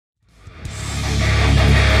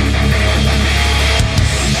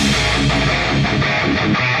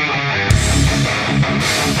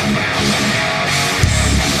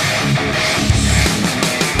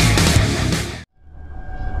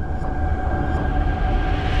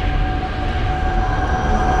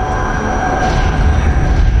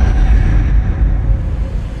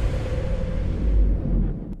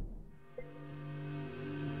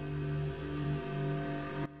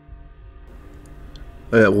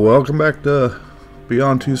Yeah, welcome back to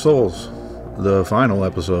Beyond Two Souls, the final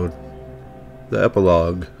episode, the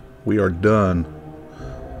epilogue. We are done.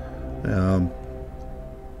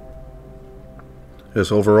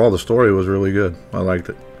 Yes, overall the story was really good. I liked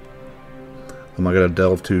it. I'm not going to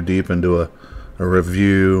delve too deep into a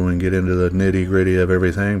review and get into the nitty gritty of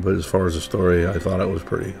everything, but as far as the story, I thought it was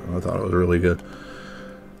really good.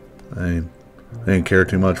 I didn't care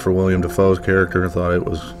too much for William Dafoe's character. I thought it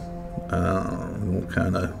was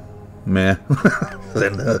kind of meh.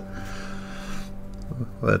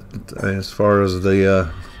 But as far as the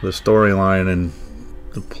storyline and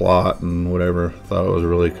the plot and whatever, I thought it was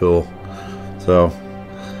really cool. So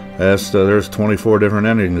there's 24 different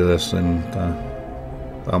endings to this, and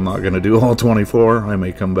I'm not going to do all 24. I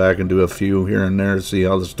may come back and do a few here and there to see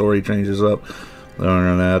how the story changes up. Other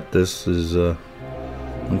than that, this is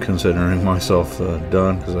I'm considering myself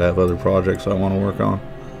done because I have other projects I want to work on.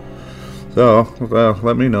 So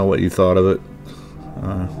let me know what you thought of it.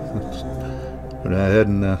 Go ahead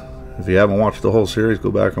and if you haven't watched the whole series,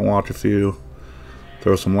 go back and watch a few.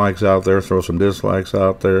 Throw some likes out there, throw some dislikes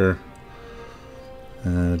out there.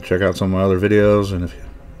 Check out some of my other videos, and if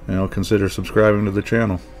you consider subscribing to the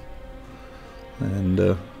channel. And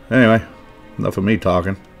anyway, enough of me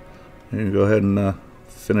talking. You can go ahead and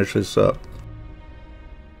finish this up.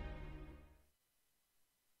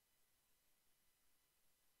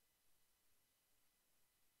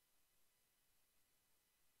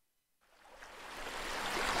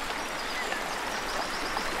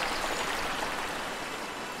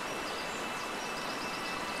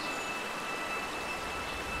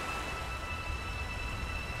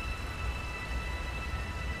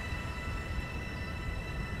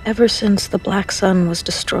 Ever since the Black Sun was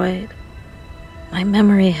destroyed, my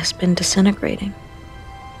memory has been disintegrating.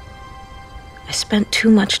 I spent too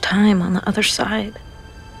much time on the other side.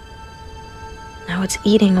 Now it's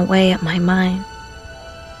eating away at my mind,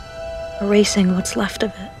 erasing what's left of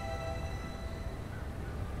it.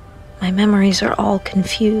 My memories are all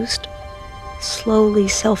confused, slowly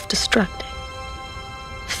self-destructing,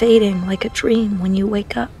 fading like a dream when you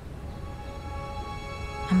wake up.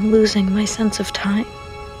 I'm losing my sense of time.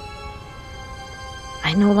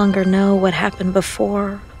 I no longer know what happened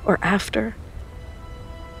before or after.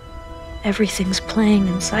 Everything's playing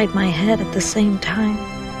inside my head at the same time.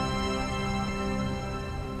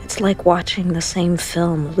 It's like watching the same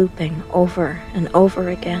film looping over and over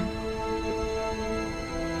again.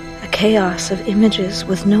 A chaos of images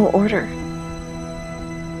with no order.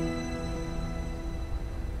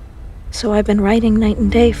 So I've been writing night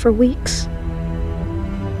and day for weeks,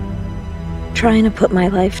 trying to put my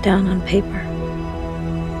life down on paper.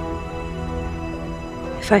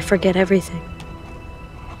 If I forget everything,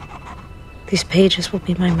 these pages will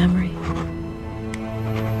be my memory.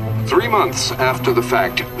 3 months after the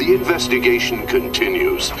fact, the investigation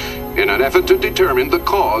continues in an effort to determine the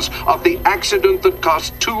cause of the accident that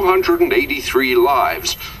cost 283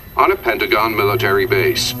 lives on a Pentagon military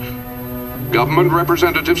base. Government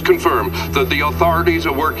representatives confirm that the authorities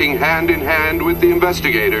are working hand in hand with the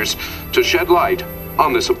investigators to shed light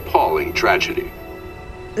on this appalling tragedy.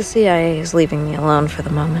 The CIA is leaving me alone for the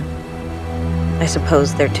moment. I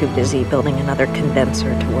suppose they're too busy building another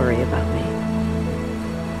condenser to worry about me.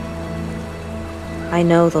 I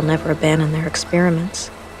know they'll never abandon their experiments,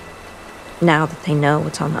 now that they know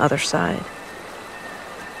what's on the other side.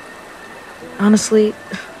 Honestly,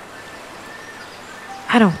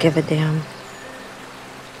 I don't give a damn.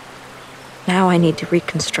 Now I need to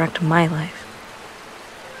reconstruct my life.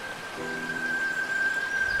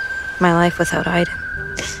 My life without Aiden.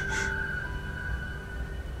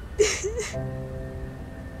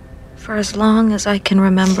 For as long as I can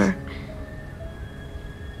remember,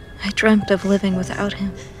 I dreamt of living without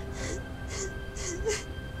him.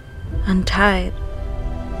 Untied,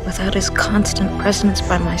 without his constant presence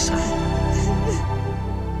by my side.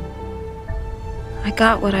 I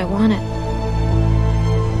got what I wanted.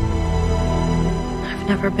 I've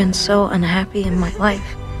never been so unhappy in my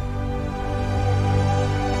life.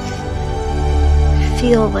 I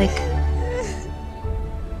feel like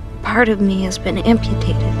part of me has been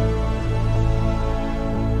amputated.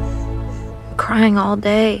 Crying all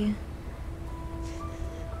day.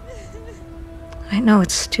 I know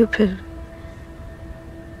it's stupid.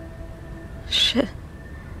 Shit.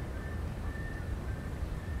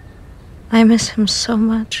 I miss him so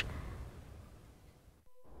much.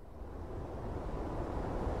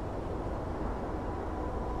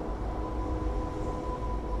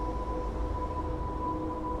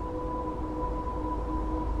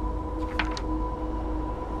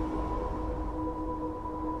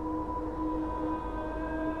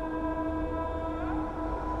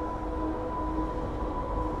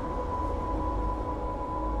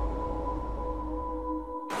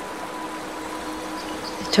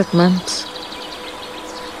 Took months.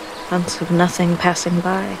 Months of nothing passing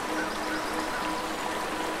by.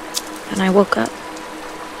 And I woke up.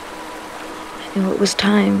 I knew it was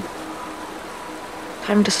time.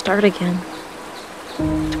 Time to start again.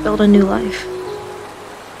 To build a new life.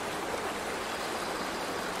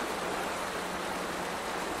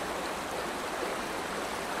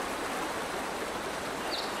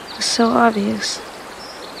 It was so obvious.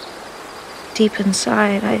 Deep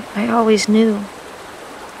inside, I always knew.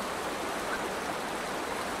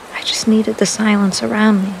 I just needed the silence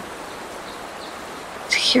around me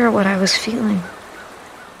to hear what I was feeling.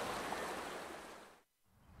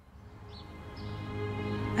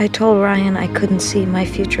 I told Ryan I couldn't see my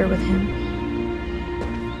future with him.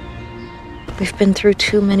 We've been through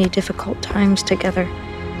too many difficult times together.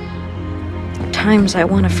 Times I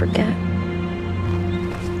want to forget.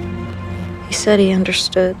 He said he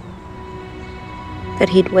understood. That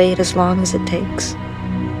he'd wait as long as it takes.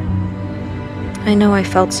 I know I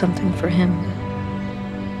felt something for him,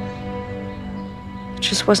 but it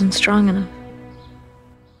just wasn't strong enough.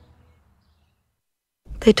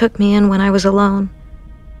 They took me in when I was alone,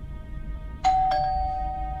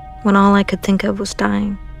 when all I could think of was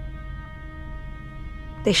dying.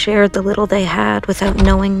 They shared the little they had without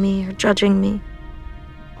knowing me or judging me.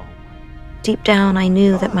 Deep down, I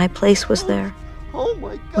knew that my place was there,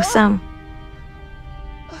 with them.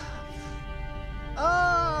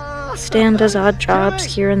 Stan does odd jobs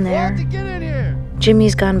here and there.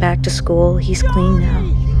 Jimmy's gone back to school. He's clean now.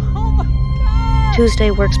 Tuesday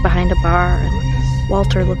works behind a bar, and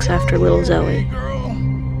Walter looks after little Zoe.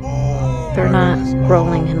 They're not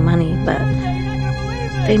rolling in money, but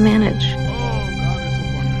they manage.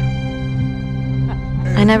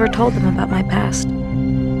 I never told them about my past,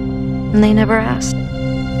 and they never asked.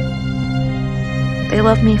 They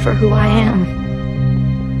love me for who I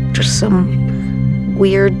am. Just some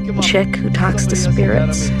weird chick who talks to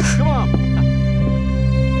spirits.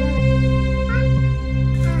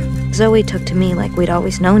 Zoe took to me like we'd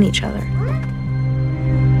always known each other.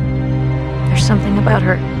 There's something about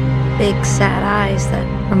her big, sad eyes that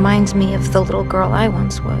reminds me of the little girl I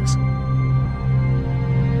once was.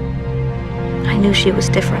 I knew she was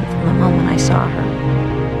different from the moment I saw her.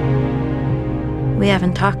 We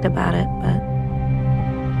haven't talked about it, but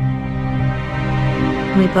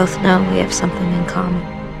we both know we have something in common.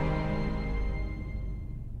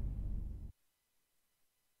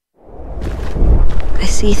 I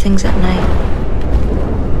see things at night.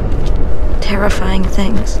 Terrifying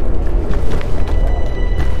things.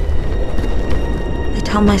 I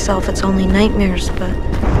tell myself it's only nightmares, but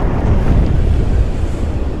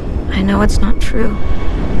I know it's not true.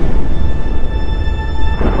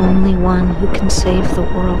 The only one who can save the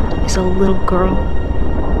world is a little girl.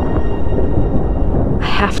 I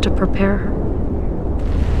have to prepare her.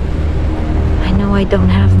 I know I don't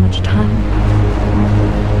have much time.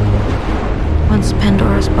 Once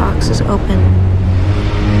Pandora's box is open,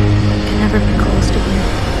 it can never be closed again.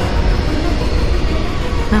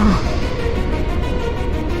 No.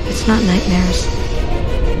 It's not nightmares.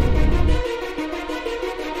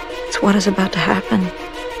 It's what is about to happen.